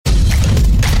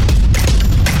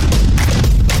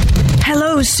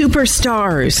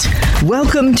superstars.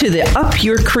 Welcome to the Up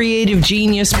Your Creative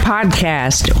Genius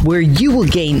podcast, where you will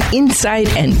gain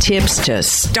insight and tips to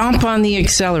stomp on the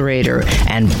accelerator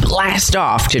and blast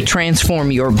off to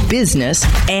transform your business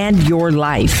and your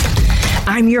life.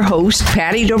 I'm your host,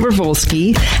 Patty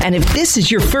Dobrovolsky, and if this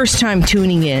is your first time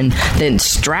tuning in, then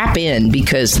strap in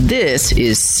because this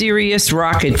is serious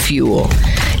rocket fuel.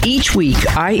 Each week,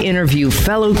 I interview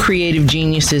fellow creative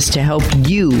geniuses to help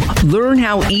you learn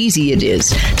how easy it is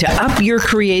to up your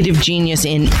creative genius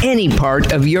in any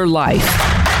part of your life.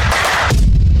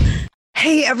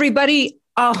 Hey, everybody.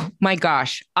 Oh my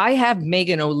gosh, I have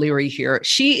Megan O'Leary here.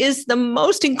 She is the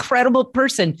most incredible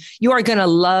person. You are going to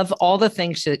love all the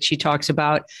things that she talks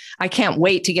about. I can't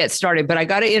wait to get started, but I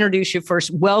got to introduce you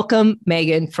first. Welcome,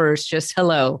 Megan, first. Just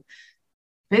hello.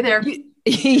 Hey there.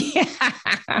 Yeah.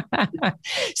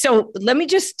 So let me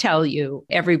just tell you,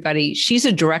 everybody, she's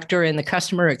a director in the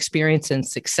customer experience and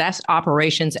success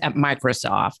operations at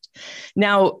Microsoft.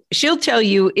 Now, she'll tell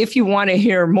you if you want to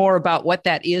hear more about what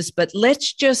that is, but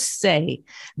let's just say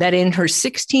that in her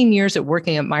 16 years of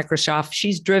working at Microsoft,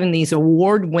 she's driven these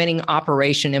award-winning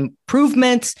operation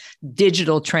improvements,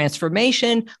 digital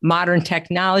transformation, modern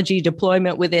technology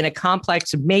deployment within a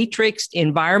complex matrix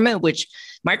environment, which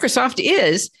Microsoft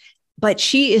is. But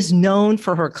she is known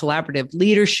for her collaborative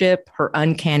leadership, her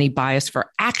uncanny bias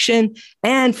for action,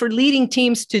 and for leading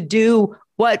teams to do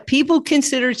what people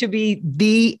consider to be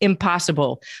the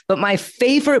impossible. But my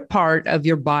favorite part of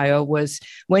your bio was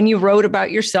when you wrote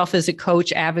about yourself as a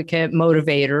coach, advocate,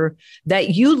 motivator,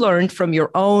 that you learned from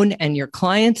your own and your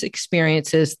clients'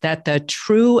 experiences that the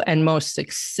true and most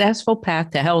successful path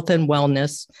to health and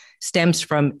wellness stems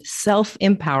from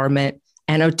self-empowerment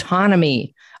and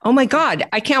autonomy. Oh my God,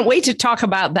 I can't wait to talk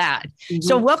about that. Mm-hmm.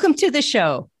 So welcome to the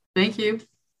show. Thank you.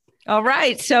 All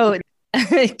right. So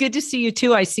good to see you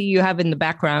too. I see you have in the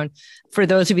background. For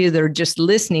those of you that are just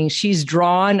listening, she's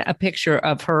drawn a picture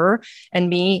of her and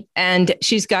me, and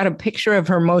she's got a picture of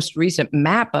her most recent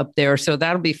map up there. So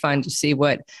that'll be fun to see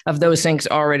what of those things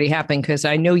already happened. Because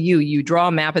I know you draw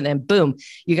a map and then boom,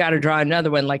 you got to draw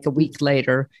another one like a week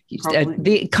later.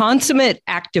 The consummate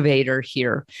activator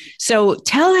here. So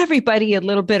tell everybody a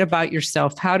little bit about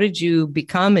yourself. How did you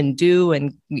become and do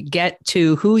and get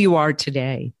to who you are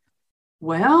today?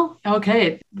 Well,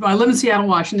 okay. I live in Seattle,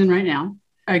 Washington right now.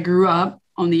 I grew up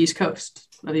on the East Coast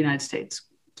of the United States,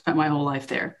 spent my whole life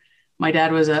there. My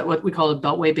dad was what we call a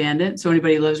Beltway bandit. So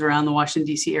anybody who lives around the Washington,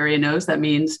 D.C. area knows that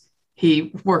means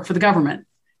he worked for the government.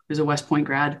 He was a West Point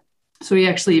grad. So he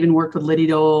actually even worked with Liddy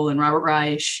Dole and Robert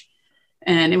Reich.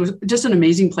 And it was just an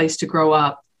amazing place to grow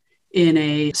up in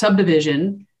a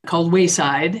subdivision called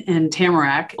Wayside and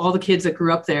Tamarack. All the kids that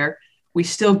grew up there, we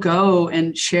still go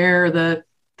and share the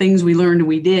things we learned and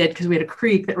we did because we had a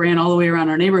creek that ran all the way around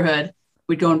our neighborhood.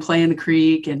 We'd go and play in the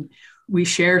creek, and we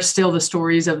share still the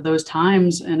stories of those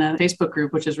times in a Facebook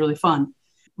group, which is really fun.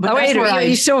 But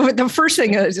so the first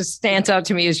thing that just stands out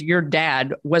to me is your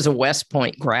dad was a West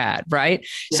Point grad, right?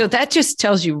 Yeah. So that just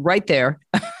tells you right there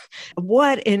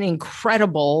what an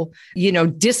incredible,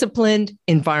 disciplined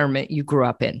environment you grew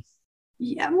up in.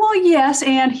 Yeah, well, yes.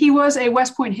 And he was a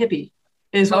West Point hippie.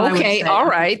 Is what I would say. All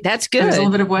right. That's good. There's a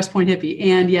little bit of West Point hippie.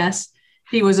 And yes,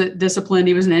 he was disciplined.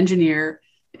 He was an engineer,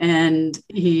 and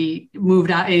he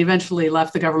moved out. He eventually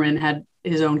left the government, had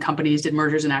his own companies, did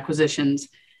mergers and acquisitions.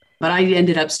 But I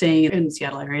ended up staying in the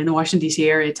Seattle area, in the Washington, D.C.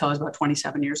 area until I was about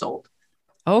 27 years old.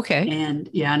 Okay. And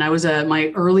I was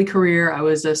my early career, I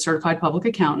was a certified public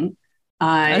accountant.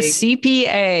 A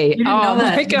CPA. You didn't know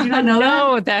that. My God. Did you not know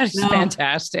no, that? That's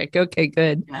fantastic. Okay,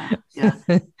 good. Yeah.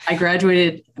 I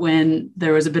graduated when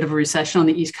there was a bit of a recession on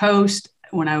the East Coast.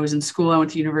 When I was in school, I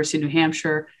went to University of New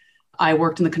Hampshire. I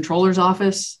worked in the controller's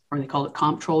office, or they call it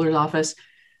comptroller's office.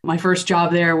 My first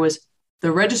job there was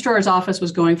the registrar's office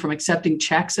was going from accepting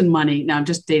checks and money. Now I'm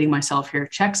just dating myself here,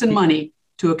 checks and money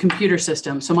to a computer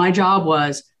system. So my job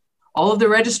was all of the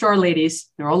registrar ladies,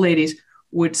 they're all ladies,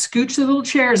 would scooch the little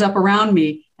chairs up around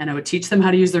me, and I would teach them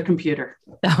how to use their computer.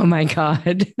 Oh my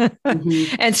God.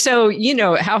 Mm-hmm. And so,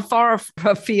 how far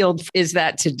afield is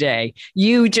that today?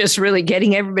 You just really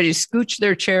getting everybody to scooch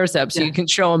their chairs up so you can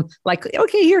show them like,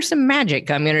 okay, here's some magic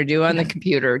I'm going to do on the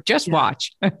computer. Just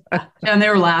watch. And they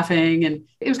were laughing, and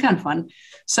it was kind of fun.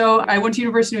 So I went to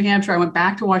University of New Hampshire. I went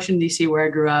back to Washington, D.C., where I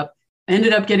grew up. I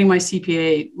ended up getting my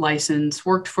CPA license,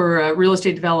 worked for a real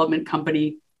estate development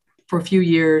company for a few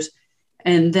years.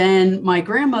 And then my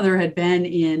grandmother had been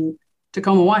in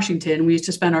Tacoma, Washington. We used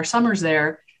to spend our summers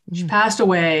there. She passed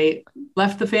away,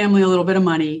 left the family a little bit of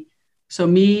money. So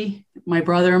me, my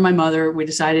brother, and my mother, we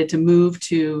decided to move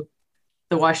to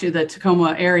the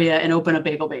Tacoma area and open a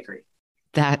bagel bakery.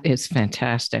 That is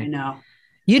fantastic. I know.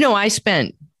 I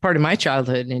spent part of my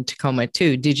childhood in Tacoma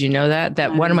too. Did you know that I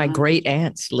one of did my not. great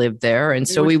aunts lived there, and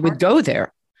so we Which would part? go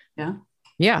there. Yeah.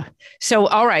 Yeah. So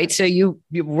all right. So you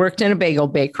worked in a bagel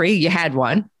bakery. You had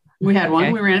one. We had one.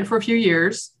 Okay. We ran it for a few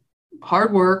years.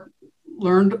 Hard work,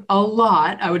 learned a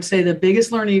lot. I would say the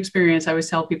biggest learning experience I always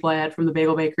tell people I had from the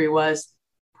bagel bakery was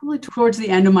probably towards the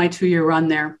end of my 2-year run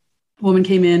there. A woman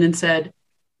came in and said,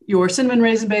 "Your cinnamon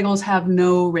raisin bagels have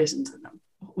no raisins in them.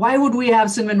 Why would we have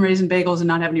cinnamon raisin bagels and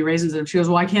not have any raisins in them?" She goes,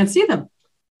 "Well, I can't see them.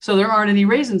 So there aren't any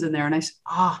raisins in there." And I said,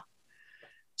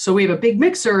 so we have a big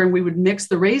mixer and we would mix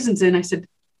the raisins in. I said,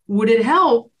 "Would it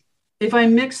help if I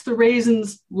mix the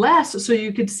raisins less so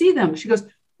you could see them?" She goes,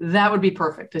 "That would be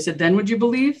perfect." I said, "Then would you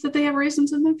believe that they have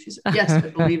raisins in them?" She said, "Yes, I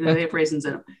believe that they have raisins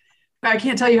in them." I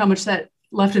can't tell you how much that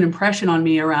left an impression on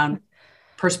me around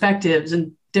perspectives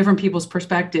and different people's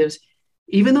perspectives.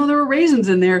 Even though there were raisins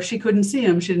in there, if she couldn't see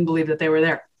them, she didn't believe that they were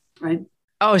there. Right.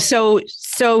 Oh, so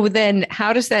then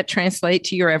how does that translate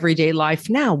to your everyday life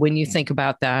now when you think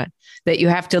about that you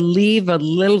have to leave a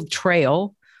little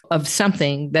trail of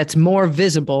something that's more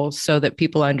visible so that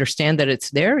people understand that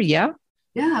it's there? Yeah.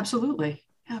 Yeah, absolutely.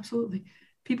 Absolutely.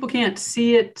 People can't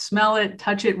see it, smell it,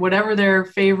 touch it, whatever their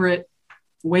favorite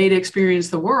way to experience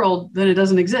the world, then it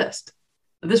doesn't exist.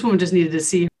 This woman just needed to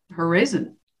see her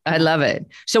raisin. I love it.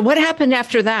 So what happened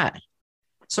after that?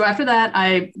 So after that,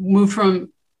 I moved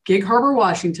from Gig Harbor,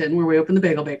 Washington, where we opened the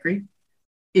bagel bakery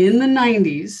in the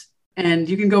 90s. And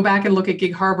you can go back and look at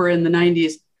Gig Harbor in the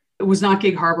 90s. It was not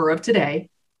Gig Harbor of today.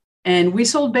 And we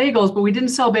sold bagels, but we didn't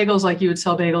sell bagels like you would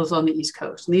sell bagels on the East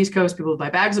Coast. On the East Coast, people would buy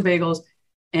bags of bagels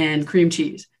and cream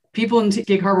cheese. People in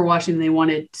Gig Harbor, Washington, they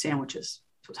wanted sandwiches.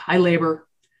 So it was high labor.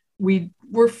 We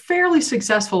were fairly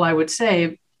successful, I would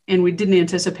say, and we didn't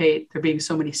anticipate there being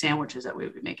so many sandwiches that we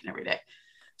would be making every day.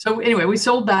 So anyway, we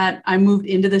sold that. I moved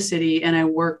into the city and I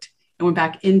went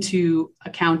back into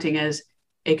accounting as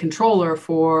a controller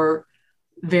for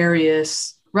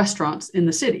various restaurants in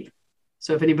the city.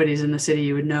 So if anybody's in the city,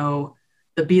 you would know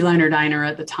the Beeliner Diner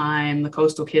at the time, the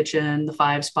Coastal Kitchen, the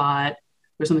Five Spot.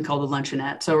 There's something called the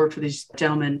Luncheonette. So I worked for these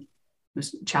gentlemen, it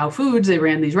was Chow Foods. They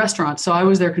ran these restaurants. So I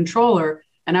was their controller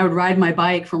and I would ride my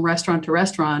bike from restaurant to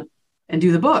restaurant and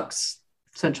do the books,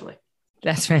 essentially.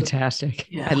 That's fantastic.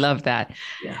 Yeah. I love that.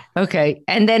 Yeah. Okay.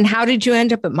 And then how did you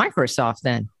end up at Microsoft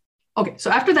then? Okay. So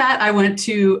after that, I went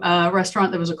to a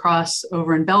restaurant that was across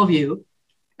over in Bellevue,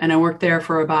 and I worked there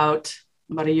for about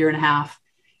a year and a half.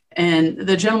 And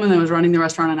the gentleman that was running the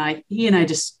restaurant and he and I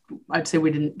I'd say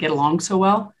we didn't get along so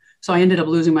well. So I ended up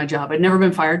losing my job. I'd never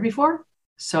been fired before.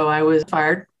 So I was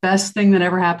fired. Best thing that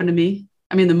ever happened to me.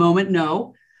 I mean, the moment,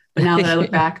 no. But now that I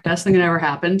look back, best thing that ever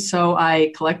happened. So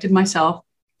I collected myself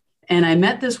and I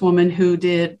met this woman who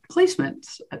did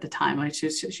placements at the time.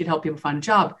 She'd help people find a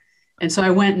job. And so I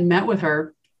went and met with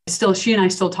her. She and I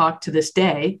still talk to this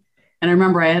day. And I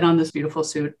remember I had on this beautiful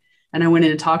suit and I went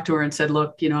in and talked to her and said,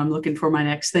 "Look, I'm looking for my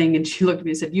next thing." And she looked at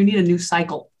me and said, "You need a new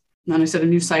cycle." And I said, "A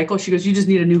new cycle?" She goes, "You just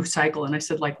need a new cycle." And I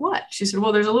said, "Like what?" She said,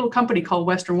 "Well, there's a little company called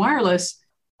Western Wireless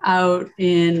out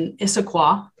in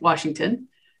Issaquah, Washington.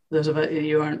 Those of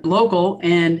you aren't local,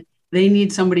 and they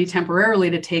need somebody temporarily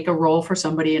to take a role for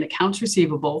somebody in accounts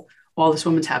receivable while this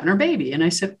woman's having her baby." And I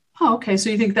said, "Oh, okay. So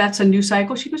you think that's a new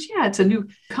cycle?" She goes, "Yeah, it's a new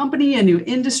company, a new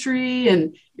industry,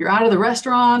 and you're out of the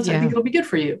restaurants. Yeah. I think it'll be good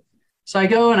for you." So I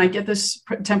go and I get this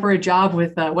temporary job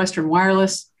with Western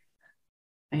Wireless.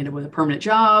 I end up with a permanent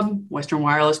job. Western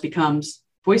Wireless becomes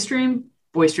VoiceStream.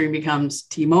 VoiceStream becomes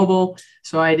T-Mobile.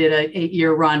 So I did an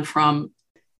 8-year run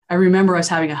I remember us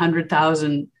having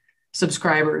 100,000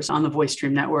 subscribers on the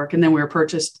VoiceStream network. And then we were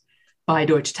purchased by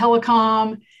Deutsche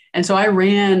Telekom. And so I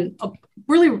ran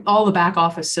really all the back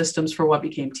office systems for what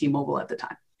became T-Mobile at the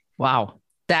time. Wow.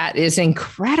 That is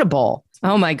incredible.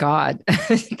 Oh my God.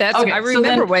 I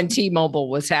remember when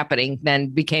T-Mobile was happening, then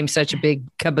became such a big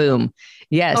kaboom.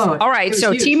 Yes. All right.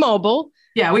 So huge. T-Mobile.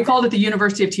 Yeah. We called it the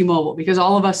University of T-Mobile because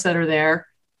all of us that are there,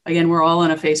 again, we're all in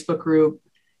a Facebook group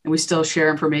and we still share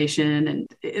information. And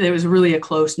it was really a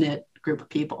close-knit group of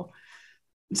people.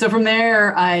 So from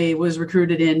there, I was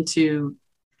recruited into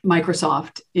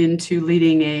Microsoft into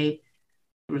leading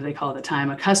what do they call it at the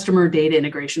time? A customer data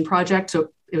integration project. So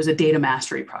it was a data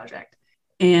mastery project.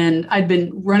 And I'd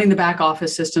been running the back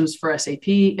office systems for SAP,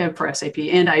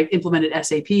 and I implemented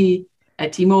SAP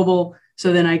at T-Mobile.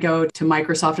 So then I go to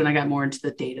Microsoft and I got more into the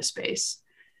data space.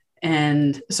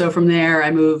 And so from there,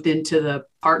 I moved into the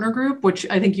partner group, which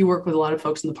I think you work with a lot of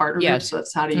folks in the partner group. So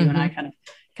that's how do you and I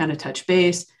kind of touch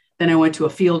base. Then I went to a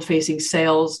field-facing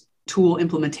sales tool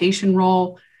implementation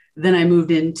role. Then I moved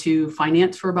into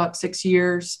finance for about 6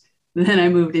 years. Then I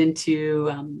moved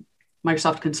into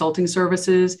Microsoft Consulting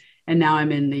Services. And now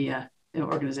I'm in the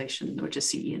organization, which is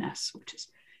CENS, which is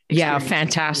yeah,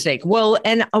 fantastic. Well,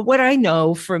 and what I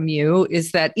know from you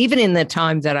is that even in the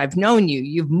time that I've known you,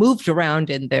 you've moved around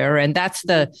in there. And that's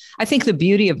I think the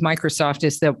beauty of Microsoft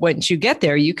is that once you get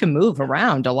there, you can move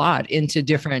around a lot into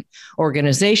different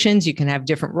organizations. You can have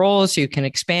different roles. You can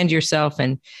expand yourself.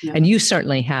 And you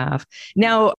certainly have.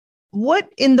 Now, what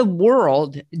in the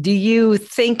world do you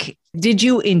think? Did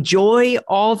you enjoy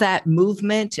all that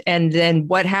movement? And then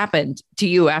what happened to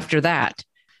you after that?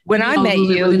 When I met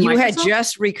you, you had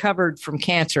just recovered from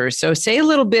cancer. So say a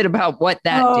little bit about what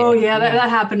that did. Oh, yeah, that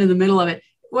happened in the middle of it.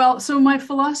 Well, so my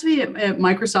philosophy at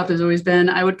Microsoft has always been,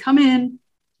 I would come in,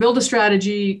 build a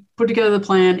strategy, put together the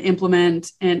plan,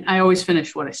 implement, and I always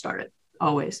finished what I started,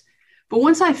 always. But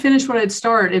once I finished what I'd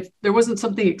start, if there wasn't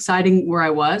something exciting where I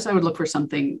would look for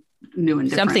something new and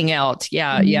different. Something else.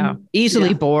 Yeah, yeah.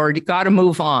 Easily bored. Got to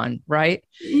move on, right?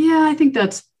 Yeah, I think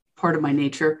that's part of my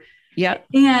nature. Yeah.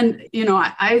 And,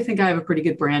 I think I have a pretty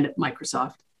good brand at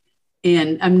Microsoft,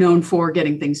 and I'm known for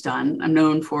getting things done. I'm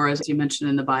known for, as you mentioned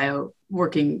in the bio,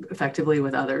 working effectively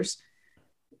with others.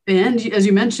 And as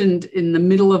you mentioned, in the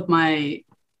middle of my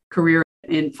career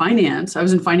in finance, I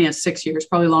was in finance 6 years,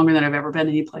 probably longer than I've ever been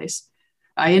anyplace.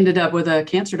 I ended up with a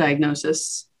cancer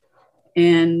diagnosis,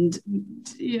 and,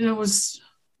 it was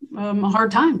a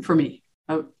hard time for me,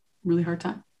 a really hard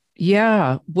time.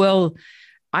 Yeah. Well,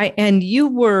 and you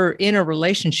were in a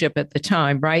relationship at the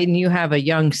time, right? And you have a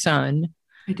young son.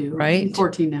 I do. Right? I'm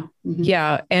 14 now. Mm-hmm.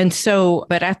 Yeah. And so,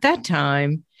 but at that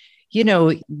time,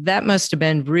 that must have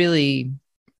been really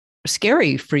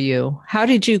scary for you. How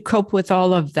did you cope with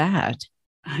all of that?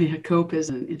 Yeah, cope is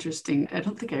an interesting, I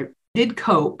don't think I did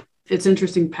cope. It's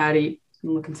interesting, Patty.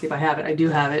 Look and see if I have it. I do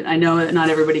have it. I know that not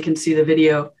everybody can see the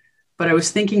video, but I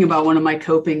was thinking about one of my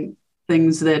coping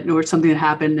things or something that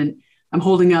happened, and I'm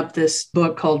holding up this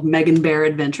book called Megan Bear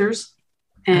Adventures.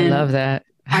 And I love that.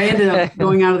 I ended up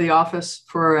going out of the office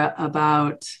for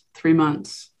about 3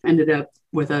 months, ended up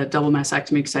with a double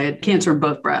mastectomy because I had cancer in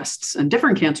both breasts and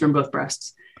different cancer in both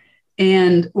breasts.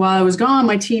 And while I was gone,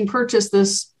 my team purchased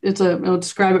this. I'll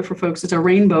describe it for folks. It's a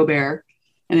rainbow bear,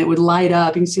 and it would light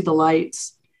up. You can see the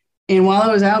lights. And while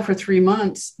I was out for 3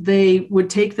 months, they would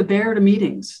take the bear to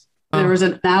meetings. There was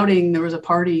an outing, there was a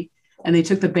party, and they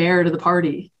took the bear to the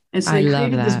party. And so they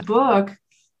created this book.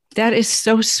 That is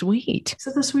so sweet. Is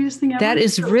that the sweetest thing ever? That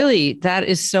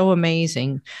is so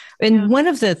amazing. And one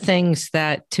of the things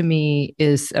that to me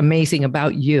is amazing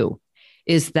about you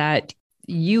is that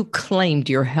you claimed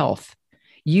your health.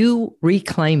 You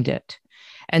reclaimed it.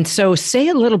 And so say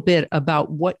a little bit about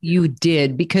what you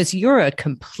did, because you're a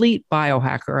complete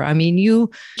biohacker. I mean, you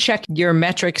check your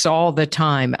metrics all the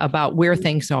time about where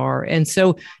things are. And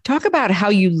so talk about how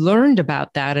you learned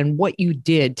about that and what you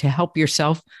did to help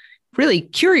yourself really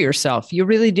cure yourself. You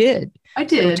really did. I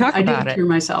did. So talk about it. Cure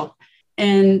myself.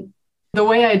 And the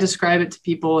way I describe it to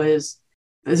people is,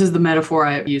 this is the metaphor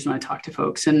I use when I talk to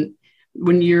folks. And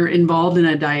when you're involved in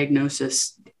a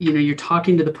diagnosis, you're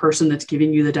talking to the person that's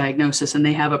giving you the diagnosis, and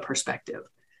they have a perspective.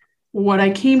 What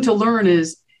I came to learn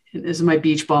is, this is my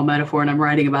beach ball metaphor, and I'm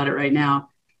writing about it right now.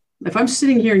 If I'm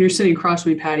sitting here and you're sitting across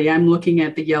from me, Patty, I'm looking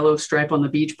at the yellow stripe on the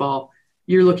beach ball.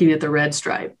 You're looking at the red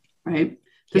stripe, right?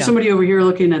 There's somebody over here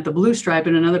looking at the blue stripe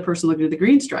and another person looking at the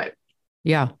green stripe.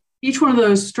 Yeah. Each one of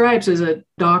those stripes is a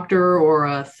doctor or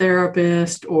a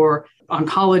therapist or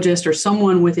oncologist or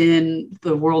someone within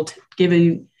the world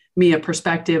giving me a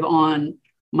perspective on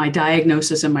my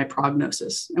diagnosis and my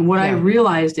prognosis. And what I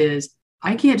realized is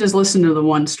I can't just listen to the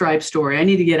one stripe story. I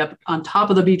need to get up on top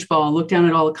of the beach ball and look down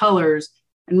at all the colors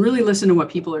and really listen to what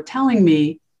people are telling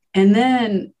me, and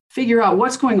then figure out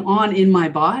what's going on in my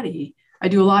body. I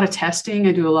do a lot of testing.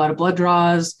 I do a lot of blood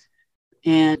draws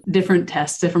and different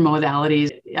tests, different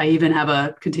modalities. I even have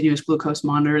a continuous glucose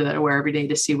monitor that I wear every day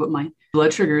to see what my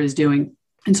blood sugar is doing.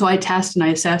 And so I test and I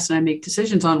assess and I make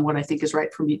decisions on what I think is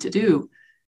right for me to do.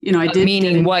 I did.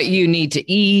 Meaning what you need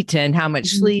to eat and how much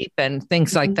sleep and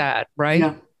things like that,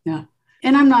 right? Yeah.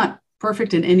 And I'm not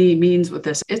perfect in any means with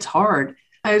this. It's hard.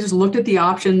 I just looked at the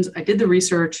options. I did the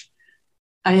research.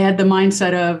 I had the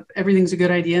mindset of everything's a good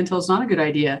idea until it's not a good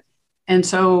idea. And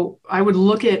so I would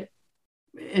look at,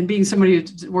 and being somebody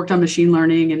who worked on machine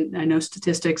learning and I know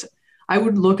statistics, I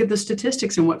would look at the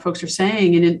statistics and what folks are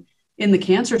saying. And in the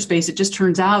cancer space, it just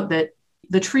turns out that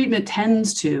the treatment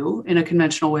tends to, in a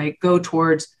conventional way, go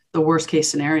towards the worst case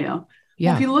scenario.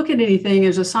 Yeah. Well, if you look at anything,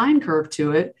 there's a sine curve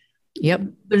to it. Yep.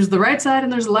 There's the right side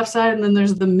and there's the left side, and then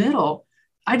there's the middle.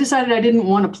 I decided I didn't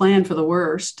want to plan for the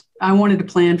worst. I wanted to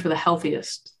plan for the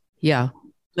healthiest. Yeah.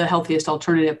 The healthiest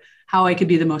alternative, how I could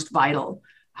be the most vital,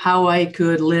 how I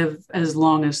could live as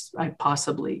long as I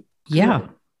possibly could.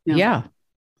 Yeah.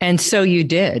 And so you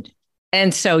did.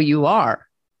 And so you are.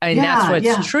 And that's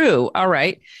what's true. All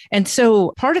right. And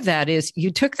so part of that is you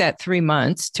took that 3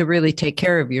 months to really take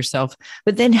care of yourself.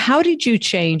 But then how did you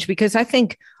change? Because I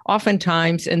think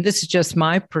oftentimes, and this is just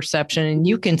my perception, and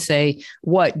you can say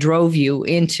what drove you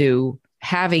into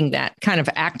having that kind of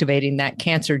activating that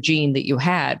cancer gene that you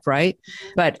had, right?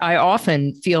 But I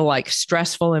often feel like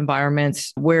stressful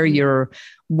environments where you're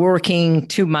working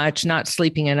too much, not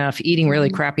sleeping enough, eating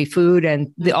really crappy food,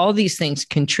 and all these things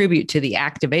contribute to the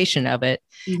activation of it.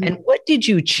 And what did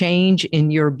you change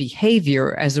in your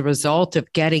behavior as a result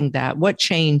of getting that? What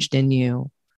changed in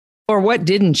you? Or what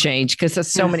didn't change? Because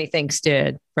so many things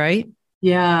did, right?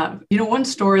 Yeah. One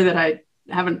story that I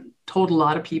haven't told a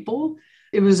lot of people,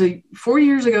 it was 4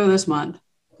 years ago this month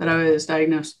that I was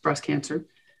diagnosed with breast cancer.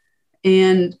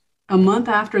 And a month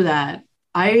after that,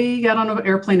 I got on an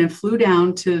airplane and flew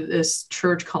down to this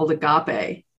church called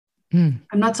Agape. I'm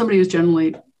not somebody who's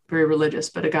generally very religious,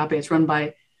 but Agape, it's run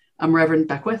by Reverend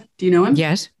Beckwith. Do you know him?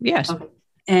 Yes. Okay.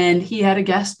 And he had a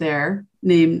guest there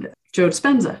named Joe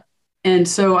Dispenza. And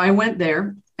so I went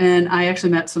there and I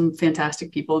actually met some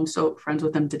fantastic people. I'm still friends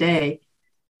with them today.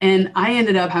 And I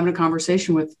ended up having a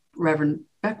conversation with Reverend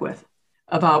Beckwith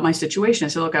about my situation. I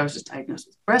said, look, I was just diagnosed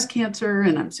with breast cancer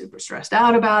and I'm super stressed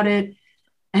out about it.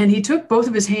 And he took both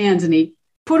of his hands and he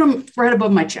put them right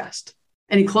above my chest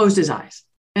and he closed his eyes.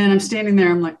 And I'm standing there.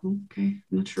 I'm like, okay, I'm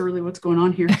not sure really what's going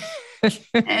on here.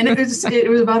 And it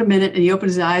was about a minute and he opened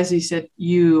his eyes and he said,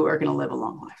 you are going to live a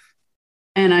long life.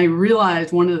 And I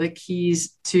realized one of the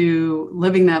keys to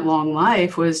living that long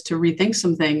life was to rethink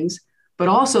some things, but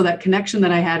also that connection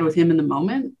that I had with him in the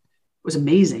moment was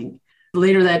amazing.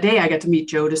 Later that day, I got to meet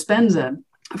Joe Dispenza.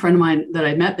 A friend of mine that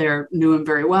I met there knew him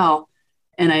very well.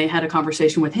 And I had a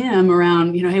conversation with him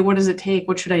around, hey, what does it take?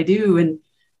 What should I do? And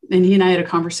he and I had a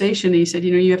conversation. And he said,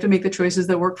 you have to make the choices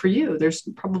that work for you. There's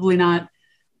probably not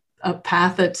a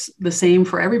path that's the same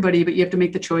for everybody, but you have to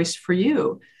make the choice for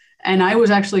you. And I was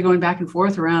actually going back and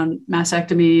forth around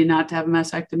mastectomy, not to have a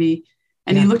mastectomy.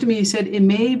 And he looked at me, he said, it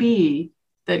may be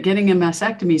that getting a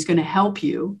mastectomy is going to help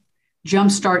you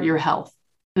jumpstart your health.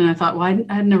 And I thought, well,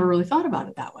 I had never really thought about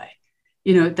it that way.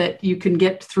 That you can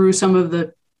get through some of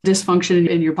the dysfunction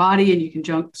in your body and you can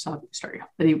jumpstart your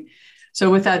health. Anyway,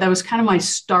 so with that was kind of my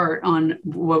start on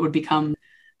what would become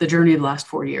the journey of the last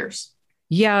 4 years.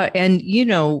 Yeah. And,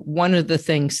 one of the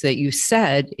things that you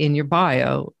said in your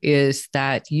bio is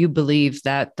that you believe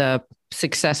that the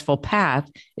successful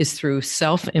path is through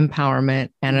self-empowerment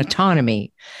and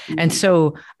autonomy. And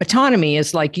so autonomy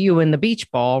is like you in the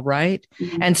beach ball, right?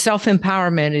 And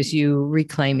self-empowerment is you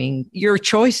reclaiming your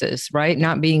choices, right?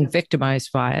 Not being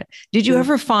victimized by it. Did you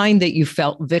ever find that you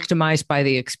felt victimized by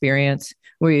the experience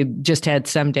where you just had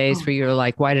some days where you're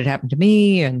like, why did it happen to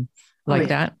me? And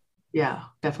that? Yeah,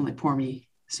 definitely poor me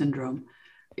syndrome.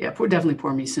 Yeah, definitely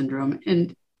poor me syndrome.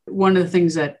 And one of the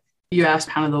things that you asked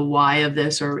kind of the why of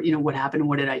this or, what happened?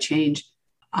 What did I change?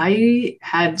 I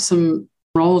had some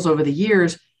roles over the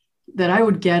years that I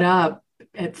would get up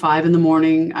at 5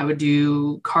 a.m. I would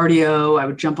do cardio. I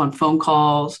would jump on phone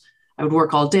calls. I would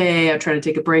work all day. I'd try to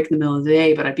take a break in the middle of the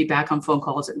day, but I'd be back on phone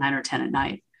calls at 9 or 10 at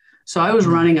night. So I was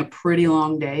running a pretty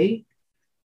long day,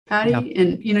 Patty. Yep.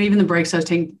 And, even the breaks I was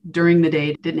taking during the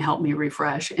day didn't help me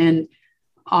refresh. And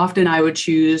often I would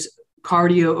choose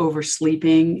cardio over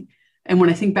sleeping. And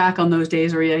when I think back on those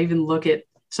days, or I even look at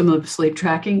some of the sleep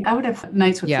tracking, I would have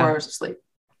nights with 4 hours of sleep.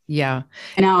 Yeah.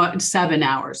 And now 7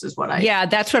 hours is what Yeah,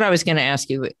 that's what I was going to ask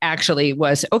you actually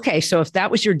was, okay, so if that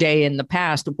was your day in the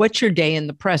past, what's your day in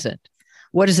the present?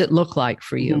 What does it look like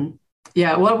for you?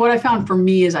 Yeah. What I found for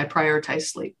me is I prioritize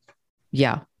sleep.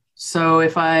 Yeah. So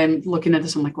if I'm looking at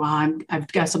this, I'm like, well,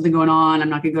 I've got something going on. I'm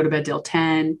not going to go to bed till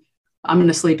 10. I'm going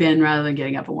to sleep in rather than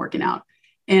getting up and working out.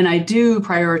 And I do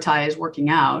prioritize working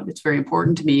out. It's very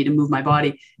important to me to move my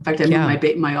body. In fact, I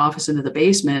moved my office into the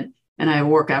basement and I have a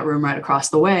workout room right across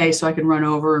the way so I can run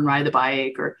over and ride the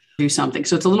bike or do something.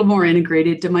 So it's a little more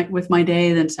integrated with my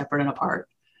day than separate and apart.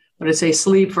 But I'd say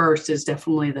sleep first is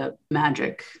definitely the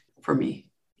magic for me.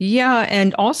 Yeah.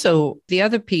 And also the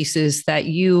other piece is that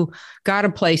you got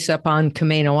a place up on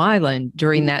Camano Island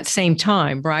during that same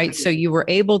time, right? So you were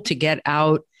able to get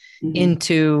out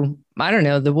into, I don't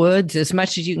know, the woods as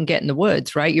much as you can get in the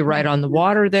woods, right? You're right on the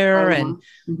water there. And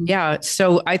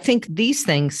so I think these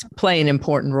things play an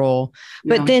important role.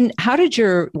 But then how did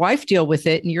your wife deal with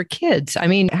it and your kids? I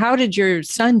mean, how did your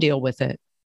son deal with it?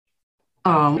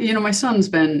 My son's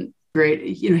been great.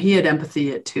 He had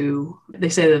empathy at 2. They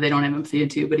say that they don't have empathy at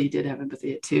 2, but he did have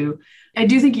empathy at 2. I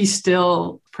do think he's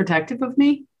still protective of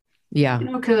me. Yeah.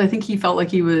 Because I think he felt like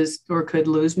he was or could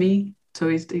lose me. So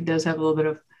he does have a little bit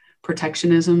of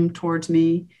protectionism towards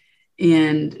me.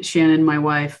 And Shannon, my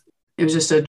wife, it was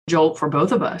just a jolt for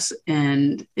both of us,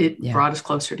 and it brought us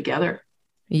closer together.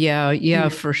 Yeah,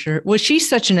 for sure. Well, she's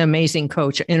such an amazing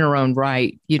coach in her own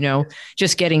right,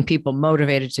 just getting people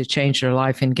motivated to change their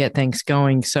life and get things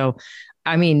going. So,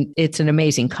 I mean, it's an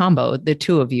amazing combo, the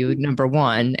two of you, number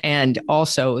one, and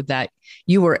also that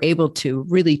you were able to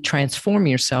really transform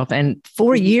yourself. And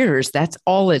 4 years, that's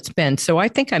all it's been. So I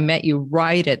think I met you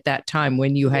right at that time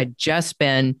when you had just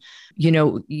been,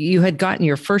 you had gotten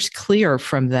your first clear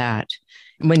from that.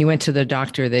 When you went to the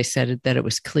doctor, they said that it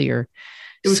was clear.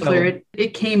 It was clear.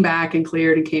 It came back and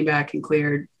cleared and came back and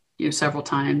cleared, several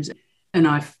times. And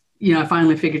I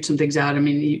finally figured some things out. I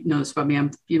mean, you know this about me.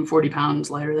 I'm 40 pounds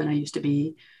lighter than I used to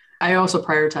be. I also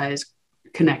prioritize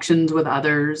connections with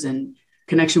others and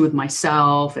connection with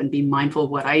myself, and be mindful of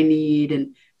what I need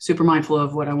and super mindful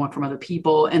of what I want from other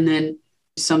people. And then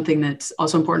something that's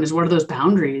also important is, what are those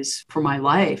boundaries for my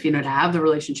life? To have the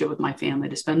relationship with my family,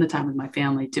 to spend the time with my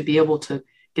family, to be able to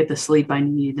get the sleep I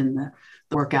need and the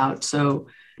workout. So,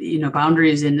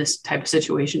 boundaries in this type of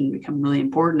situation become really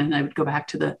important. And I would go back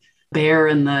to the bear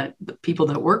and the people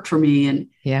that worked for me, and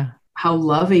how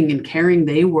loving and caring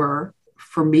they were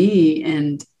for me.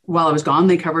 And while I was gone,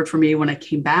 they covered for me. When I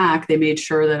came back, they made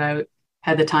sure that I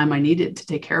had the time I needed to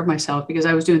take care of myself, because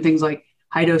I was doing things like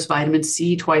high dose vitamin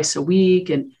C twice a week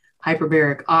and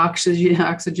hyperbaric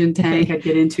oxygen tank I'd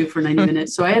get into for 90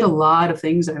 minutes. So I had a lot of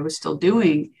things I was still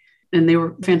doing, and they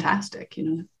were fantastic,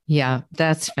 Yeah,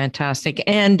 that's fantastic.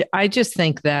 And I just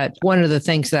think that one of the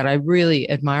things that I really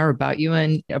admire about you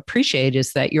and appreciate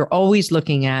is that you're always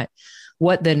looking at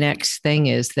what the next thing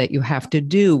is that you have to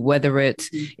do, whether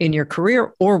it's in your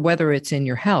career or whether it's in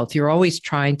your health. You're always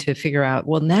trying to figure out,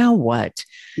 well, now what?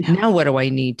 Yeah. Now what do I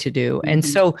need to do? And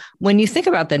so when you think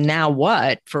about the now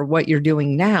what for what you're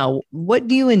doing now, what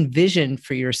do you envision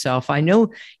for yourself? I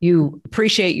know you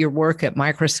appreciate your work at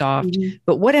Microsoft,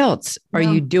 but what else are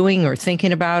you doing or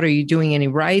thinking about? Are you doing any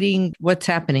writing? What's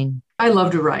happening? I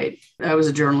love to write. I was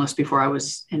a journalist before I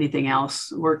was anything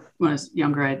else. When I was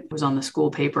younger, I was on the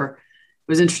school paper.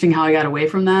 It was interesting how I got away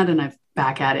from that, and I'm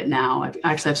back at it now. I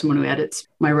actually have someone who edits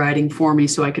my writing for me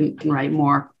so I can write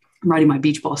more. I'm writing my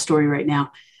beach ball story right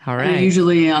now. All right. And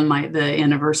usually on the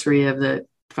anniversary of the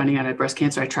finding out I had breast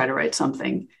cancer, I try to write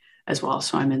something as well.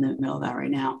 So I'm in the middle of that right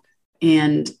now.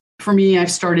 And for me,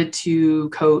 I've started to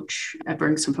coach. I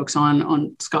bring some folks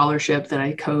on scholarship that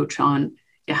I coach on.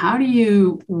 How do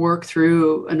you work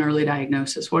through an early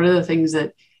diagnosis? What are the things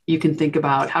that you can think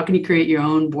about? How can you create your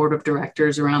own board of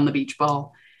directors around the beach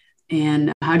ball?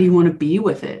 And how do you want to be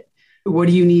with it? What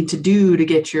do you need to do to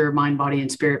get your mind, body,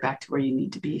 and spirit back to where you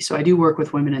need to be? So I do work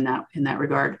with women in that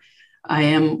regard. I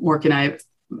am working.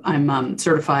 I'm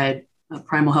certified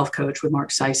primal health coach with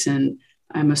Mark Sison.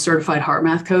 I'm a certified heart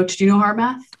math coach. Do you know heart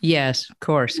math? Yes, of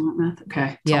course. Heart math.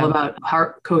 Okay. It's all about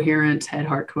heart coherence,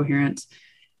 head-heart coherence.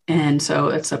 And so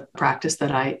it's a practice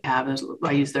that I have.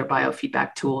 I use their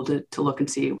biofeedback tool to look and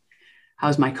see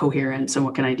how's my coherence and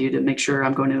what can I do to make sure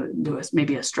I'm going to do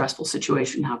maybe a stressful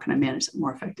situation. How can I manage it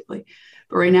more effectively?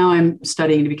 But right now I'm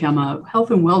studying to become a health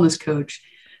and wellness coach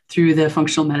through the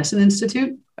Functional Medicine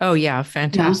Institute. Oh, yeah.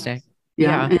 Fantastic.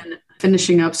 Yeah. And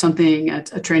finishing up something, a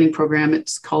training program.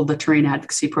 It's called the Terrain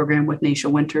Advocacy Program with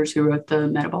Naisha Winters, who wrote the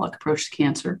Metabolic Approach to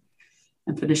Cancer.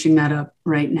 I'm finishing that up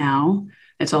right now.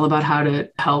 It's all about how to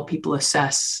help people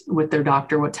assess with their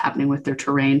doctor what's happening with their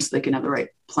terrain so they can have the right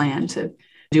plan to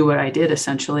do what I did,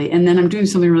 essentially. And then I'm doing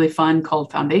something really fun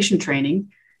called foundation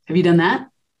training. Have you done that?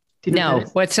 Do you know no.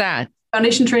 What's that?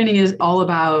 Foundation training is all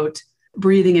about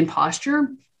breathing and posture.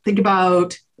 Think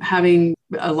about having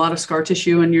a lot of scar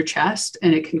tissue in your chest,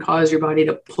 and it can cause your body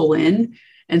to pull in.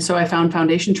 And so I found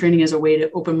foundation training as a way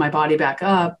to open my body back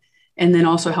up, and then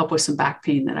also help with some back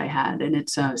pain that I had. And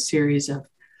it's a series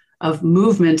of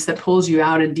movements that pulls you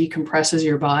out and decompresses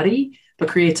your body, but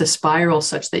creates a spiral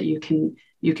such that you can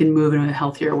move in a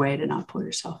healthier way to not pull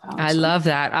yourself out. I love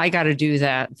that. I got to do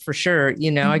that for sure.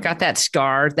 I got that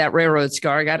scar, that railroad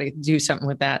scar. I got to do something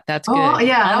with that. That's good.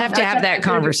 Yeah. I'll have to have that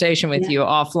conversation with you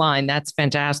offline. That's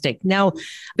fantastic. Now,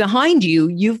 behind you,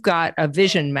 you've got a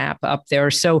vision map up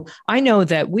there. So I know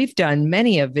that we've done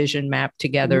many a vision map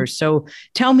together. So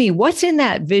tell me, what's in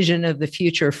that vision of the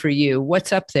future for you?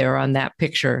 What's up there on that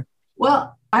picture?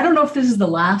 Well, I don't know if this is the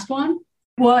last one.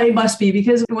 Well, it must be,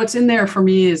 because what's in there for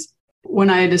me is when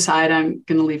I decide I'm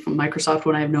going to leave from Microsoft,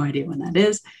 when I have no idea when that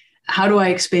is, how do I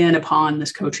expand upon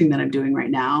this coaching that I'm doing right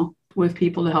now with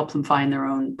people to help them find their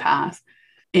own path?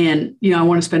 And, I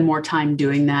want to spend more time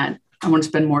doing that. I want to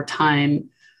spend more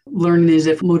time learning these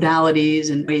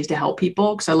modalities and ways to help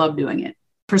people, because I love doing it.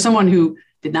 For someone who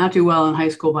did not do well in high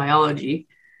school biology,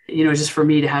 just for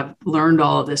me to have learned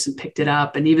all of this and picked it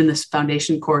up. And even this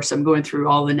foundation course, I'm going through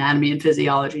all the anatomy and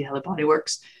physiology, how the body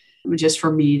works, just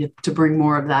for me to bring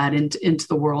more of that into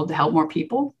the world to help more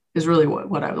people is really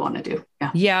what I want to do.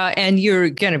 Yeah. Yeah. And you're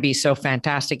going to be so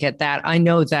fantastic at that. I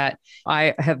know that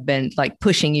I have been like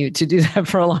pushing you to do that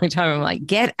for a long time. I'm like,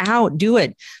 get out, do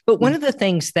it. But one of the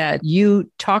things that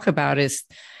you talk about is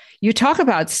you talk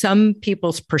about some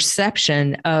people's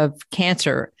perception of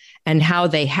cancer and how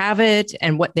they have it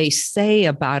and what they say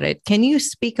about it. Can you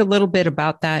speak a little bit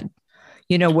about that?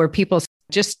 Where people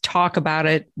just talk about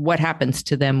it, what happens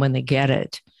to them when they get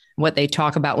it, what they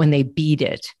talk about when they beat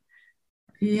it.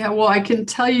 Yeah, well, I can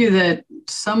tell you that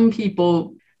some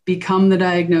people become the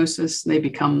diagnosis, they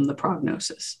become the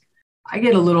prognosis. I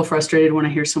get a little frustrated when I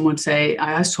hear someone say,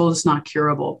 I was told it's not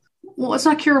curable. Well, it's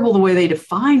not curable the way they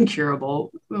define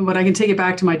curable, but I can take it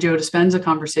back to my Joe Dispenza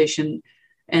conversation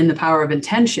and the power of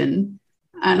intention.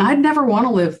 And I'd never want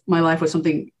to live my life with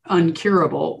something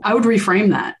uncurable. I would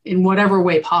reframe that in whatever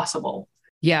way possible.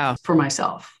 Yeah. For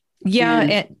myself. Yeah.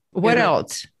 And what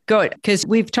else? Good. Because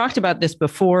we've talked about this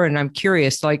before, and I'm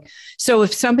curious, so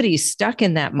if somebody's stuck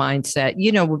in that mindset,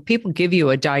 when people give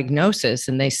you a diagnosis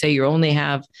and they say you only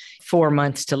have 4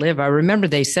 months to live. I remember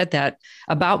they said that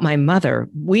about my mother.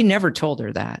 We never told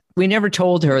her that. We never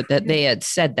told her that they had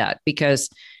said that because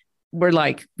we're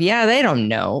like, yeah, they don't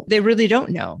know. They really don't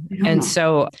know.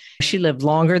 So she lived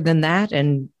longer than that.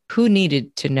 And who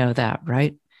needed to know that,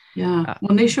 right? Yeah.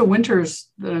 Well, Naisha Winters,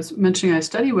 that I was mentioning I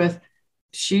study with,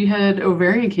 she had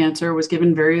ovarian cancer, was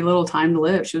given very little time to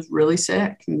live. She was really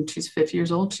sick and she's 50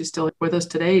 years old. She's still with us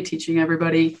today, teaching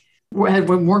everybody, had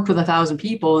worked with 1,000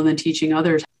 people and then teaching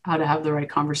others how to have the right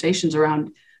conversations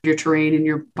around your terrain and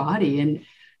your body. And,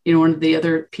 one of the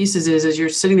other pieces is as you're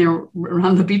sitting there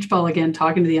around the beach ball again,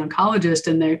 talking to the oncologist,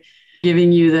 and they're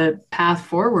giving you the path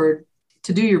forward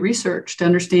to do your research, to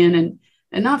understand,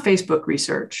 and not Facebook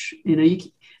research.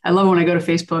 I love when I go to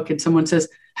Facebook and someone says,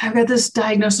 I've got this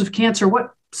diagnosis of cancer.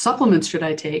 What supplements should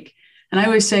I take? And I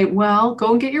always say, well,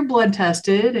 go and get your blood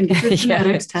tested and get your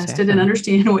genetics tested and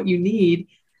understand what you need.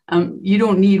 You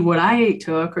don't need what I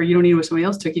took, or you don't need what somebody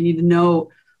else took. You need to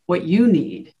know what you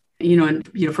need.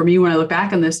 For me, when I look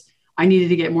back on this, I needed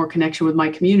to get more connection with my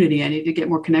community. I needed to get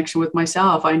more connection with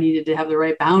myself. I needed to have the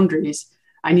right boundaries.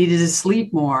 I needed to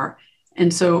sleep more.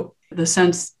 And so the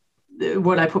sense,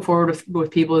 what I put forward with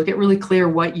people is get really clear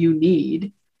what you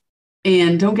need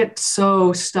and don't get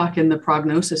so stuck in the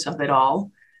prognosis of it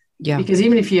all. Yeah. Because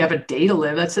even if you have a day to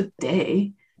live, that's a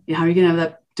day. How are you going to have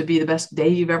that to be the best day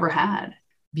you've ever had?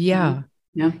 Yeah.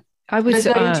 Yeah. Does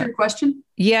that answer your question?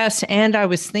 Yes. And I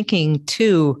was thinking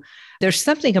too, there's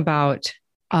something about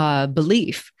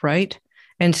belief, right?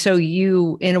 And so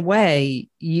you, in a way,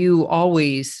 you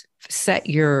always set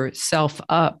yourself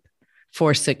up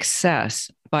for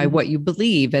success by what you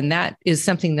believe. And that is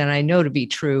something that I know to be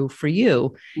true for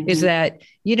you, is that,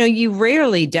 you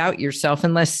rarely doubt yourself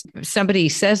unless somebody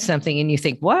says something and you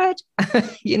think, what?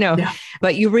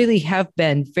 But you really have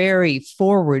been very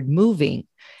forward moving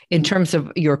in terms of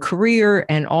your career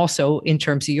and also in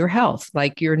terms of your health.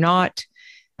 Like you're not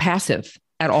passive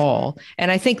at all. And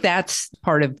I think that's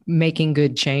part of making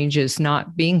good change, is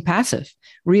not being passive,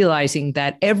 realizing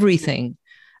that everything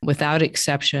without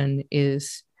exception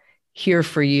is here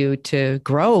for you to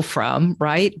grow from,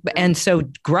 right? And so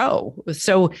grow.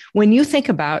 So when you think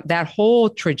about that whole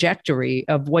trajectory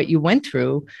of what you went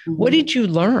through, what did you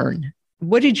learn?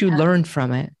 What did you learn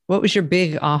from it? What was your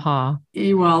big aha?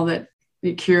 Well, that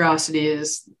curiosity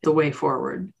is the way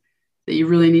forward, that you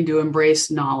really need to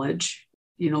embrace knowledge,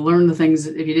 learn the things.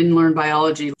 If you didn't learn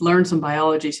biology, learn some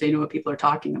biology so you know what people are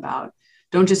talking about.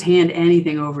 Don't just hand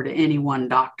anything over to any one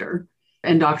doctor.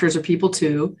 And doctors are people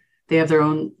too. They have their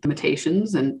own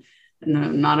limitations, and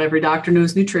not every doctor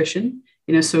knows nutrition,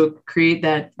 so create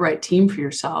that right team for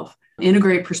yourself.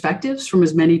 Integrate perspectives from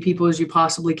as many people as you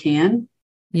possibly can.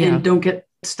 Yeah. And don't get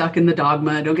stuck in the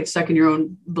dogma. Don't get stuck in your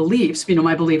own beliefs.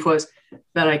 My belief was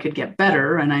that I could get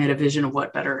better, and I had a vision of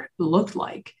what better looked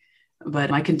like. But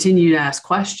I continue to ask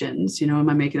questions, am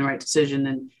I making the right decision?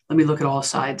 And let me look at all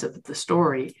sides of the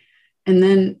story, and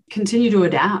then continue to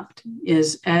adapt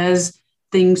as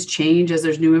things change, as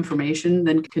there's new information,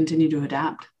 then continue to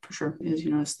adapt for sure,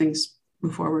 as things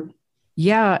move forward.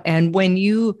 Yeah. And when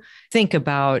you think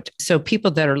about, so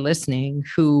people that are listening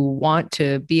who want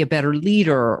to be a better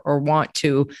leader or want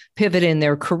to pivot in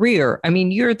their career, I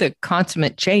mean, you're the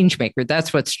consummate change maker.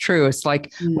 That's what's true. It's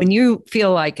like when you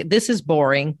feel like this is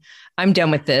boring, I'm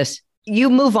done with this,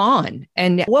 you move on.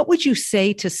 And what would you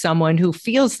say to someone who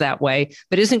feels that way,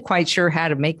 but isn't quite sure how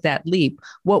to make that leap?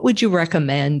 What would you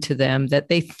recommend to them that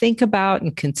they think about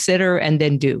and consider and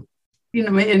then do?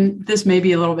 And this may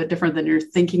be a little bit different than you're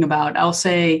thinking about. I'll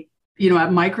say, at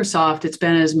Microsoft, it's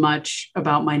been as much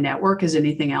about my network as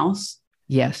anything else.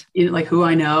 Yes. Like who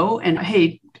I know. And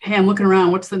hey, I'm looking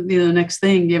around. What's the next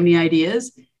thing? Do you have any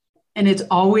ideas? And it's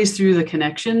always through the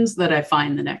connections that I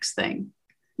find the next thing.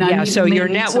 Now, so your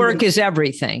network is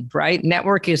everything, right?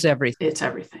 Network is everything. It's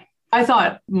everything. I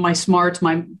thought my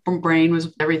brain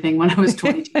was everything when I was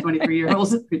 22, 23 years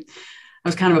old. I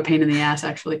was kind of a pain in the ass,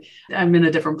 actually. I'm in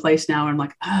a different place now. And I'm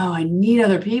like, oh, I need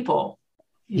other people.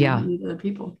 I need other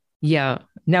people. Yeah.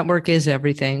 Network is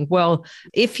everything. Well,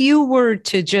 if you were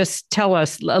to just tell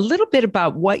us a little bit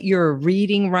about what you're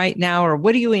reading right now, or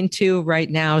what are you into right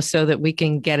now, so that we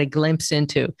can get a glimpse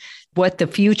into what the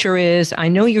future is. I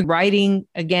know you're writing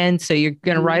again, so you're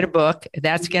going to write a book.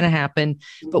 That's going to happen.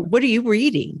 But what are you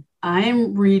reading? I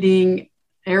am reading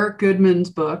Eric Goodman's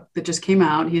book that just came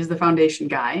out. He's the foundation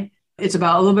guy. It's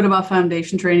about a little bit about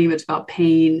foundation training, but it's about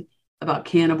pain, about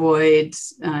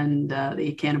cannabinoids and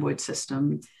the cannabinoid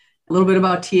system, a little bit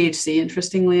about THC,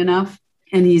 interestingly enough.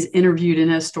 And he's interviewed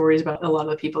and has stories about a lot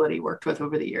of the people that he worked with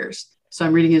over the years. So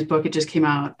I'm reading his book. It just came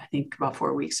out, I think, about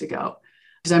 4 weeks ago,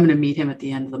 because I'm going to meet him at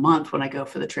the end of the month when I go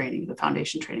for the training, the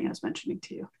foundation training I was mentioning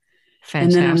to you.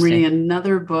 Fantastic. And then I'm reading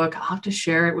another book. I'll have to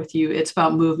share it with you. It's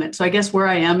about movement. So I guess where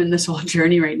I am in this whole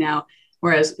journey right now,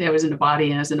 whereas I was in a body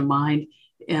and I was in a mind,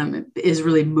 is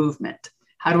really movement.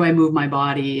 How do I move my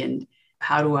body, and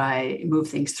how do I move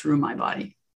things through my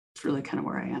body? It's really kind of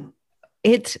where I am.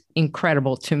 It's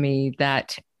incredible to me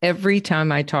that every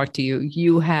time I talk to you,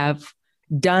 you have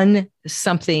done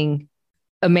something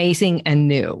amazing and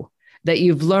new, that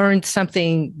you've learned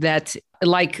something that's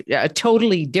like a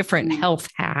totally different health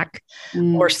hack,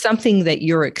 or something that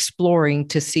you're exploring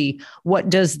to see, what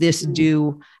does this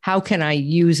do? How can I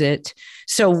use it?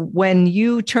 So when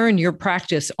you turn your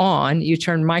practice on, you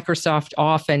turn Microsoft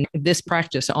off and this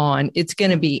practice on, it's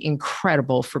going to be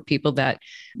incredible for people that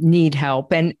need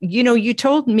help. And, you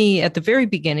told me at the very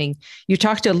beginning, you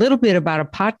talked a little bit about a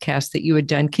podcast that you had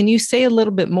done. Can you say a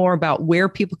little bit more about where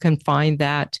people can find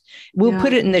that? We'll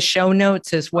put it in the show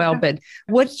notes as well, but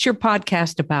what's your podcast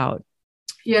about?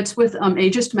 Yeah, it's with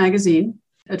Ageist Magazine.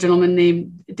 A gentleman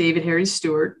named David Harry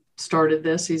Stewart started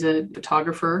this. He's a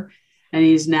photographer, and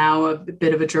he's now a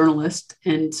bit of a journalist.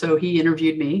 And so he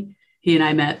interviewed me. He and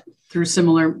I met through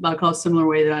I'll call it similar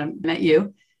way that I met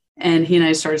you. And he and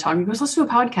I started talking. He goes, let's do a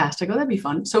podcast. I go, that'd be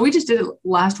fun. So we just did it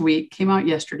last week, came out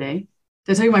yesterday.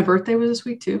 Did I tell you my birthday was this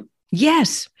week too?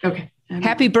 Yes. Okay.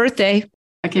 Happy birthday.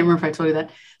 I can't remember if I told you that.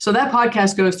 So that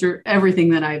podcast goes through everything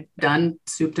that I've done,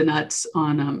 soup to nuts,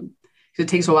 on, because it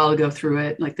takes a while to go through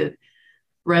it. Like the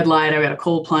red light, I've got a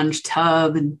cold plunge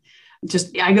tub, and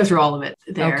I go through all of it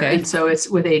there. Okay. And so it's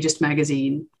with Ageist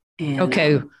Magazine. And,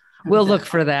 okay. We'll look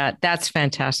for that. That's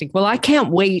fantastic. Well, I can't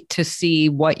wait to see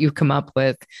what you come up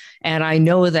with. And I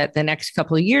know that the next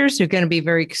couple of years are going to be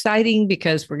very exciting,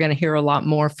 because we're going to hear a lot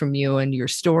more from you and your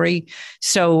story.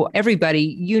 So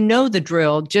everybody, the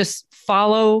drill. Just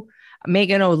follow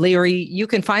Megan O'Leary. You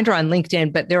can find her on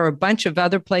LinkedIn, but there are a bunch of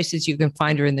other places you can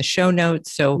find her in the show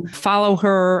notes. So follow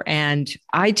her. And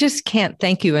I just can't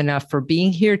thank you enough for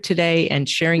being here today and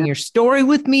sharing your story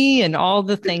with me and all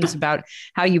the things about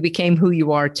how you became who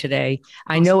you are today.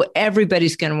 I know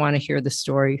everybody's going to want to hear the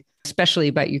story, especially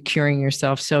about you curing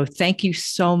yourself. So thank you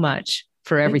so much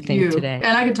for everything today.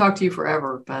 And I could talk to you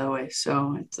forever, by the way.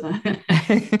 So it's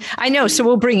I know. So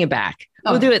we'll bring you back.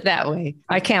 We'll do it that way.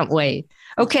 I can't wait.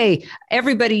 Okay,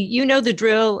 everybody, you know the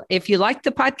drill. If you like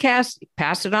the podcast,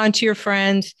 pass it on to your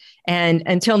friends. And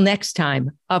until next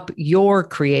time, up your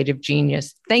creative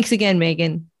genius. Thanks again,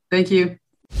 Megan. Thank you.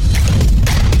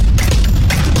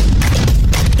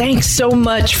 Thanks so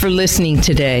much for listening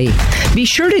today. Be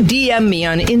sure to DM me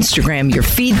on Instagram your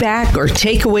feedback or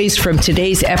takeaways from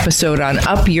today's episode on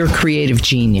Up Your Creative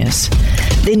Genius.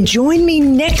 Then join me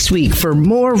next week for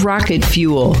more rocket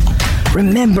fuel.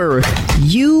 Remember,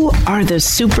 you are the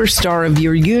superstar of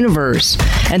your universe,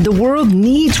 and the world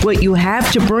needs what you have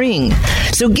to bring.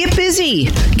 So get busy,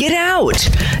 get out,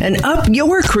 and up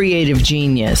your creative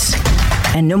genius.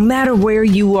 And no matter where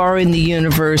you are in the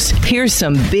universe, here's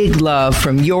some big love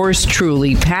from yours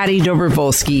truly, Patty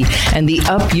Dobrovolsky, and the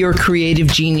Up Your Creative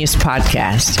Genius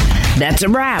podcast. That's a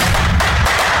wrap.